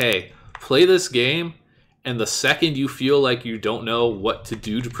end, like, hey, play this game, and the second you feel like you don't know what to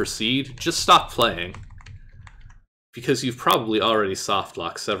do to proceed, just stop playing. Because you've probably already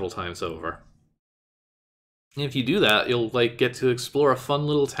softlocked several times over. And if you do that, you'll, like, get to explore a fun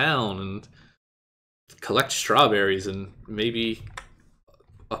little town and collect strawberries and maybe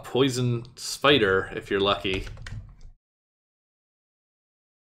a poison spider if you're lucky.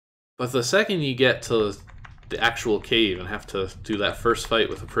 But the second you get to the actual cave and have to do that first fight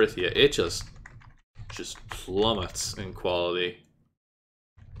with Aptrithia, it just plummets in quality.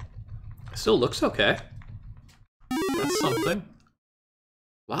 It still looks okay. That's something.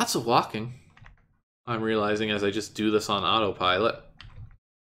 Lots of walking. I'm realizing as I just do this on autopilot.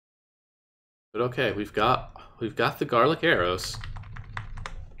 But okay, we've got the garlic arrows.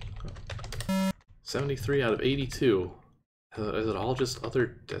 73 out of 82. Is it all just other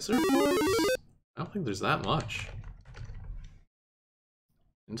desert boards? I don't think there's that much.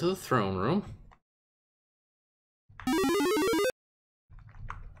 Into the throne room.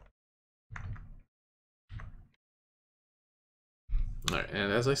 Alright,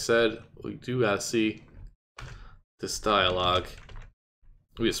 and as I said, we do gotta see this dialogue.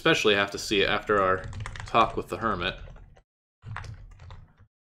 We especially have to see it after our talk with the hermit.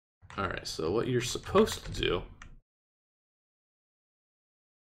 Alright, so what you're supposed to do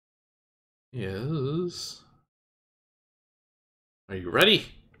is... Are you ready?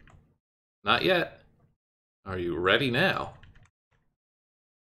 Not yet. Are you ready now?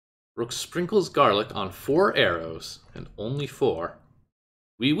 Rook sprinkles garlic on 4 arrows, and only 4.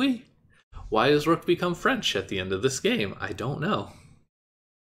 Oui, oui. Why does Rook become French at the end of this game? I don't know.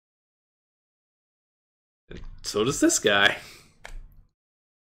 And so does this guy.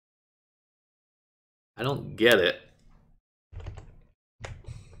 I don't get it.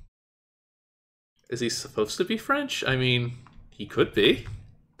 Is he supposed to be French? I mean, he could be.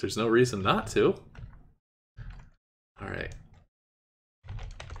 There's no reason not to. Alright.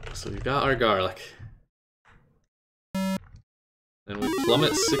 So we've got our garlic. And we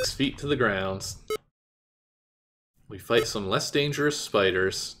plummet 6 feet to the ground. We fight some less dangerous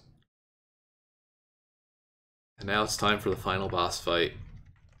spiders. And now it's time for the final boss fight.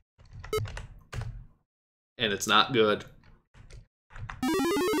 And it's not good.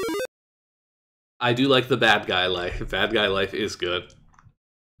 I do like the bad guy life. Bad guy life is good.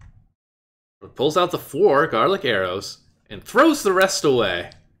 It pulls out the 4 garlic arrows and throws the rest away.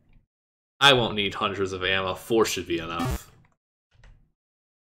 I won't need hundreds of ammo. 4 should be enough.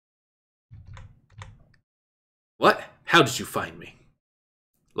 What? How did you find me?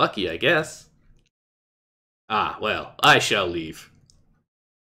 Lucky, I guess. Ah, well, I shall leave.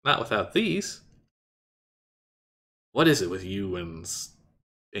 Not without these. What is it with you and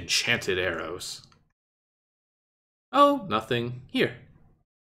enchanted arrows? Oh, nothing. Here.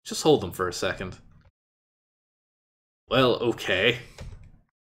 Just hold them for a second. Well, okay.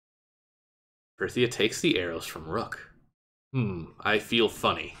 Aptrithia takes the arrows from Rook. I feel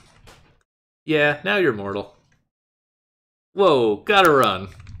funny. Yeah, now you're mortal. Whoa, gotta run.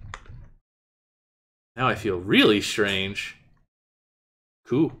 Now I feel really strange.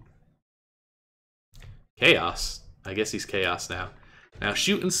 Cool. Chaos. I guess he's chaos now. Now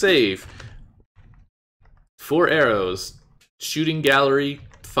shoot and save. 4 arrows. Shooting gallery,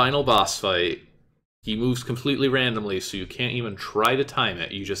 final boss fight. He moves completely randomly, so you can't even try to time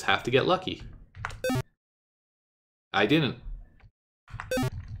it. You just have to get lucky. I didn't.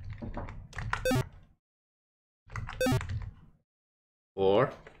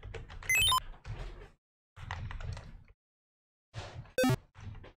 Four.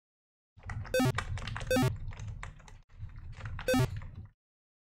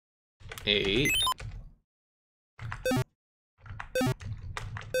 Eight.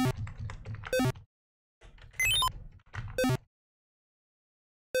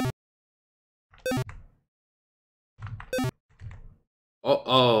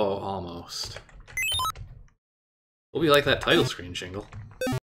 Oh, almost. We'll be like that title screen jingle.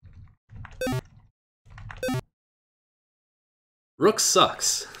 Rook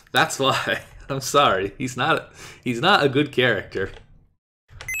sucks. That's why. I'm sorry. He's not a good character.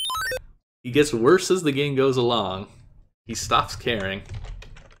 He gets worse as the game goes along. He stops caring.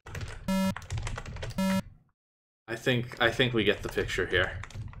 I think we get the picture here.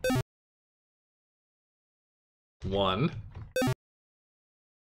 1,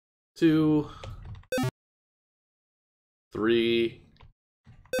 2, 3,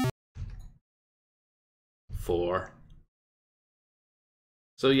 4.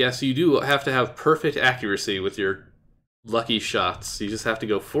 So yes, you do have to have perfect accuracy with your lucky shots. You just have to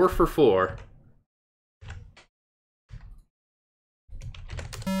go 4 for 4.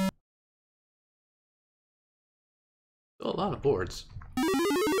 Still a lot of boards.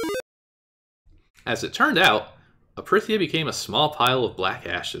 As it turned out, Aptrithia became a small pile of black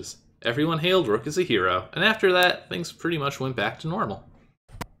ashes. Everyone hailed Rook as a hero, and after that, things pretty much went back to normal.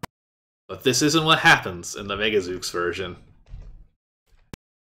 But this isn't what happens in the Megazooks version.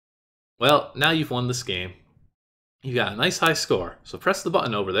 Well, now you've won this game. You got a nice high score, so press the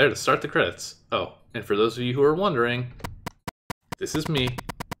button over there to start the credits. Oh, and for those of you who are wondering, this is me,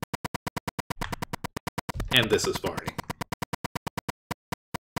 and this is Barney.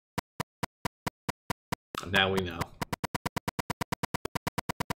 Now we know.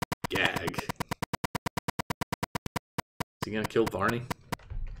 Gag. Is he gonna kill Barney?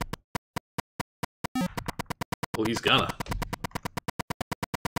 Oh, he's gonna.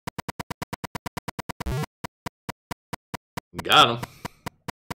 Got him.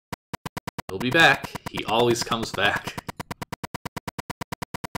 He'll be back. He always comes back.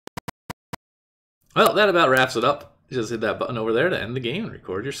 Well, that about wraps it up. Just hit that button over there to end the game and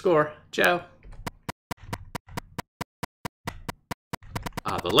record your score. Ciao.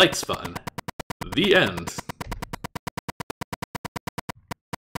 Ah, the lights button. The end.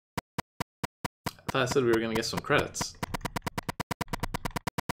 I thought I said we were going to get some credits.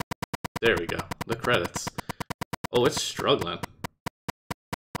 There we go. The credits. Oh, it's struggling.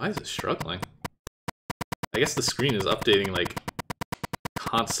 Why is it struggling? I guess the screen is updating, like,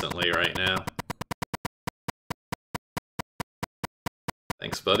 constantly right now.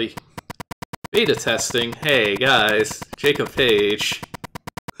 Thanks, buddy. Beta testing. Hey, guys. Jacob Page.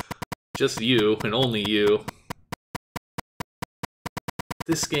 Just you, and only you.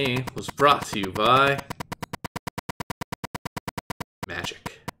 This game was brought to you by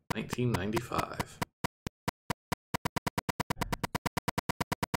Magic, 1995.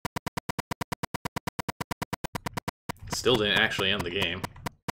 Still didn't actually end the game.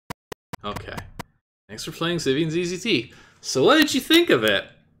 Okay. Thanks for playing Sivion ZZT. So what did you think of it?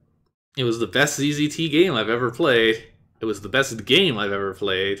 It was the best ZZT game I've ever played. It was the best game I've ever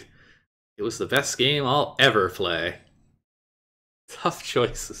played. It was the best game I'll ever play. Tough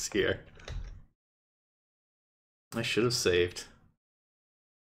choices here. I should have saved.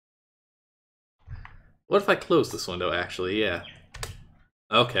 What if I close this window, actually? Yeah.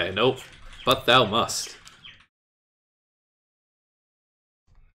 Okay, nope. But thou must.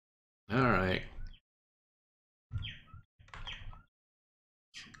 Alright.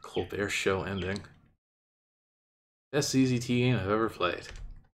 Colbert Show ending. Best ZZT game I've ever played.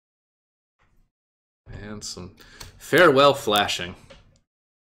 And some farewell flashing.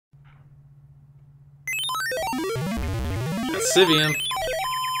 That's Sivion.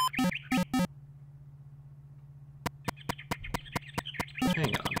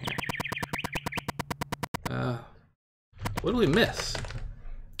 Hang on here. What do we miss?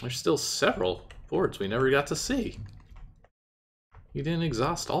 There's still several boards we never got to see. You didn't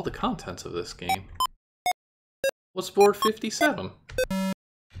exhaust all the contents of this game. What's board 57?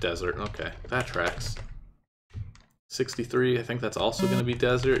 Desert, okay, that tracks. 63, I think that's also going to be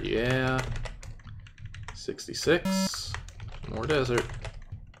desert, yeah. 66, more desert.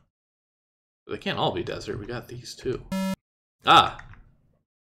 They can't all be desert, we got these too. Ah!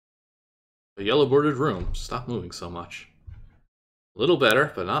 A yellow bordered room. Stop moving so much. A little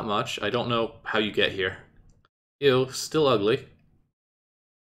better, but not much. I don't know how you get here. Ew, still ugly.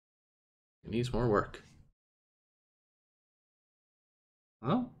 It needs more work.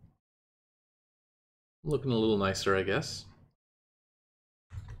 Well, looking a little nicer, I guess.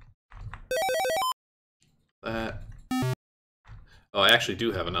 That. Oh, I actually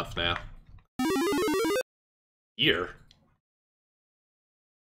do have enough now. Here?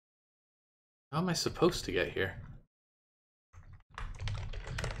 How am I supposed to get here?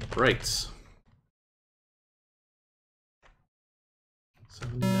 Right.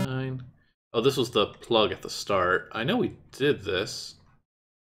 79. Oh, this was the plug at the start. I know we did this.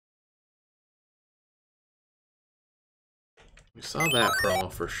 We saw that promo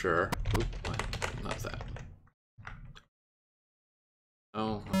for sure. Oop, not that.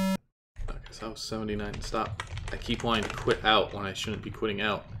 Oh, I guess that was 79. Stop. I keep wanting to quit out when I shouldn't be quitting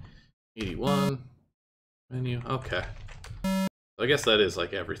out. 81. Menu. Okay. I guess that is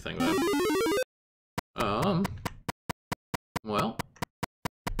like everything then. Well.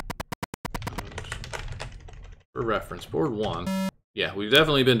 For reference, board 1. Yeah, we've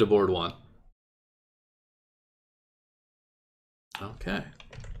definitely been to board 1. Okay.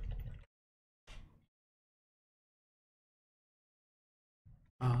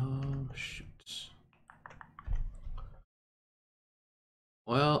 Shoot.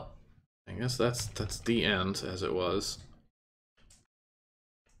 Well, I guess that's the end as it was.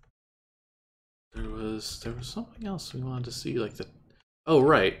 There was something else we wanted to see, like the. Oh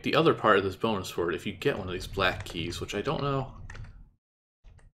right, the other part of this bonus board. If you get one of these black keys, which I don't know.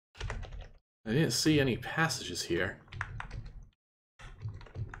 I didn't see any passages here.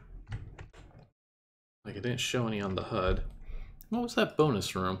 Like, it didn't show any on the HUD. What was that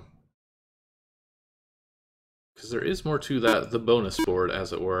bonus room? Because there is more to the bonus board,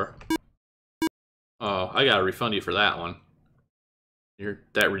 as it were. Oh, I gotta refund you for that one.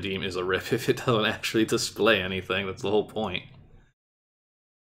 That redeem is a rip if it doesn't actually display anything. That's the whole point.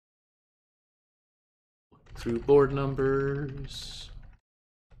 Through board numbers.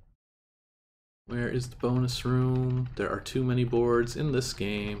 Where is the bonus room? There are too many boards in this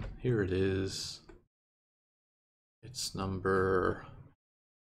game. Here it is. It's number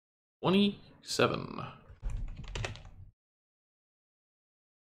 27.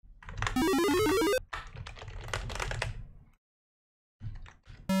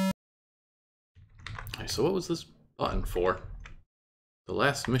 Okay, so what was this button for? The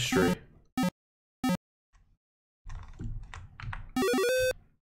last mystery.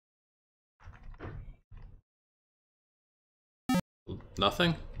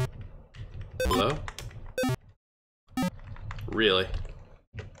 Nothing? Hello? Really?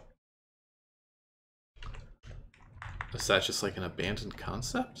 Is that just like an abandoned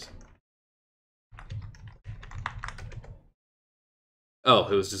concept? Oh,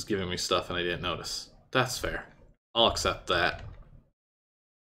 it was just giving me stuff and I didn't notice. That's fair. I'll accept that.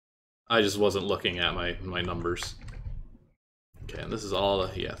 I just wasn't looking at my numbers. Okay, and this is all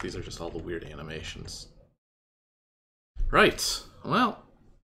the, yeah, these are just all the weird animations. Right, well,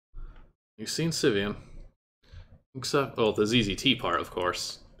 you've seen Sivion. Except, well, the ZZT part, of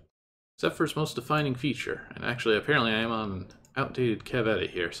course. Except for its most defining feature. And actually, apparently I am on an outdated Kev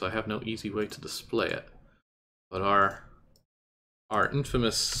edit here, so I have no easy way to display it. But our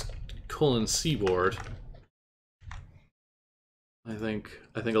infamous :C board, I think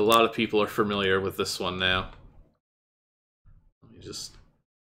a lot of people are familiar with this one now. Let me just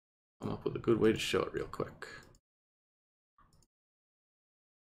come up with a good way to show it real quick.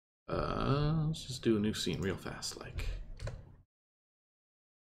 Let's just do a new scene real fast, like.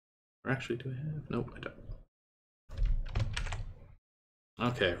 Or actually, do I have? Nope, I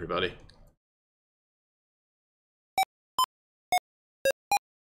don't. Okay, everybody.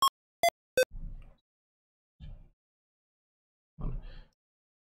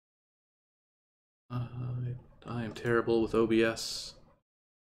 I am terrible with OBS.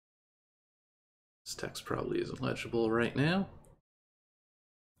 This text probably isn't legible right now.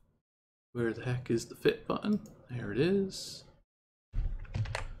 Where the heck is the fit button? There it is.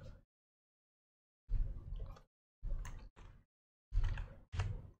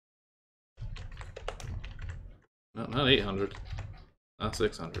 No, not 800. Not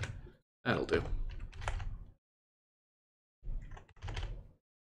 600. That'll do.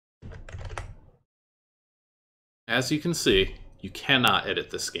 As you can see, you cannot edit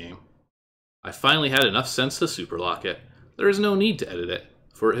this game. I finally had enough sense to superlock it. There is no need to edit it,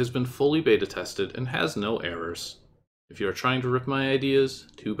 for it has been fully beta tested and has no errors. If you are trying to rip my ideas,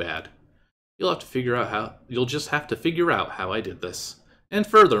 too bad. You'll just have to figure out how I did this. And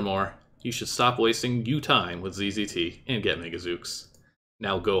furthermore, You should stop wasting you time with ZZT and get Megazooks.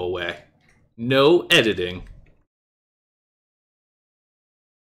 Now go away. No editing.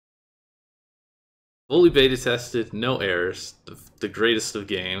 Fully beta tested, no errors. The greatest of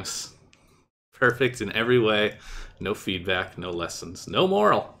games. Perfect in every way. No feedback, no lessons, no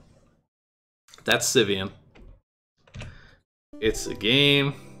moral. That's Sivion. It's a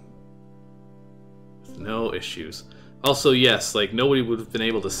game with no issues. Also, yes, like, nobody would have been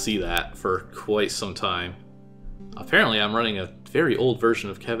able to see that for quite some time. Apparently, I'm running a very old version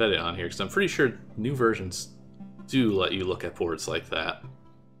of KevEdit on here, because I'm pretty sure new versions do let you look at boards like that.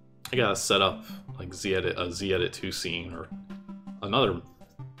 I gotta set up, like, a ZEdit 2 scene, or another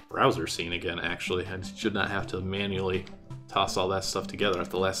browser scene again, actually. I should not have to manually toss all that stuff together at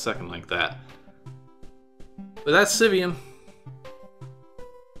the last second like that. But that's Sivion.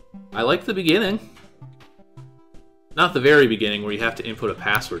 I like the beginning. Not the very beginning, where you have to input a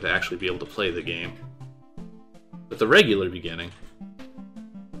password to actually be able to play the game. But the regular beginning.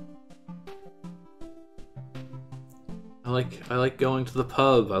 I like going to the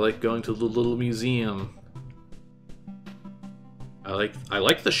pub. I like going to the little museum. I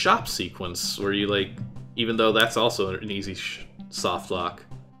like the shop sequence, where you, like, even though that's also an easy soft lock.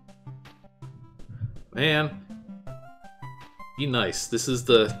 Man, be nice. This is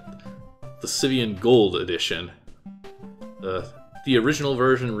the Sivion Gold edition. The original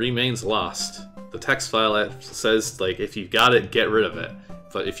version remains lost. The text file says, like, if you've got it, get rid of it.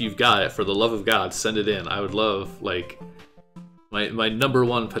 But if you've got it, for the love of God, send it in. I would love, like, my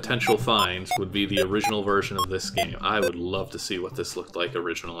 #1 potential find would be the original version of this game. I would love to see what this looked like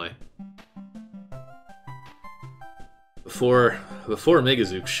originally. Before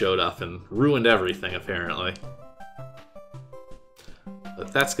Megazooks showed up and ruined everything, apparently.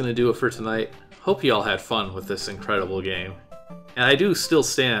 But that's gonna do it for tonight. Hope you all had fun with this incredible game. And I do still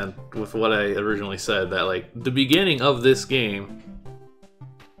stand with what I originally said, that, like, the beginning of this game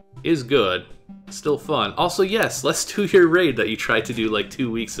is good. It's still fun. Also, yes, let's do your raid that you tried to do, like,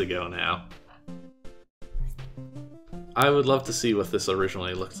 2 weeks ago now. I would love to see what this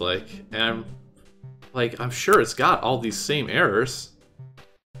originally looked like. And I'm sure it's got all these same errors.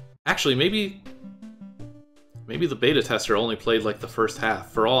 Actually, maybe the beta tester only played, like, the first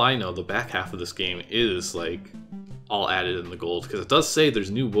half. For all I know, the back half of this game is, like, all added in the gold, because it does say there's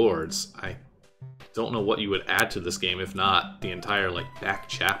new boards. I don't know what you would add to this game if not the entire, like, back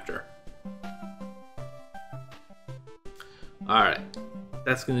chapter. Alright,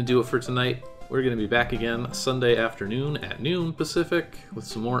 that's going to do it for tonight. We're going to be back again Sunday afternoon at noon Pacific with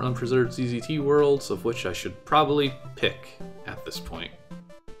some more unpreserved ZZT worlds, of which I should probably pick at this point.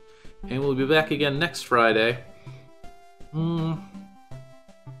 And we'll be back again next Friday. We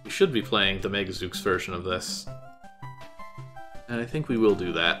should be playing the Megazooks version of this. And I think we will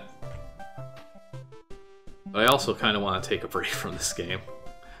do that. But I also kind of want to take a break from this game.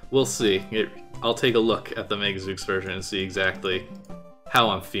 We'll see. I'll take a look at the Megazooks version and see exactly how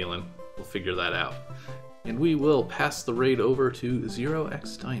I'm feeling. We'll figure that out. And we will pass the raid over to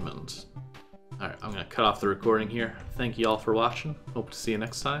 0x Diamond. Alright, I'm going to cut off the recording here. Thank you all for watching. Hope to see you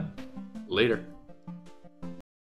next time. Later.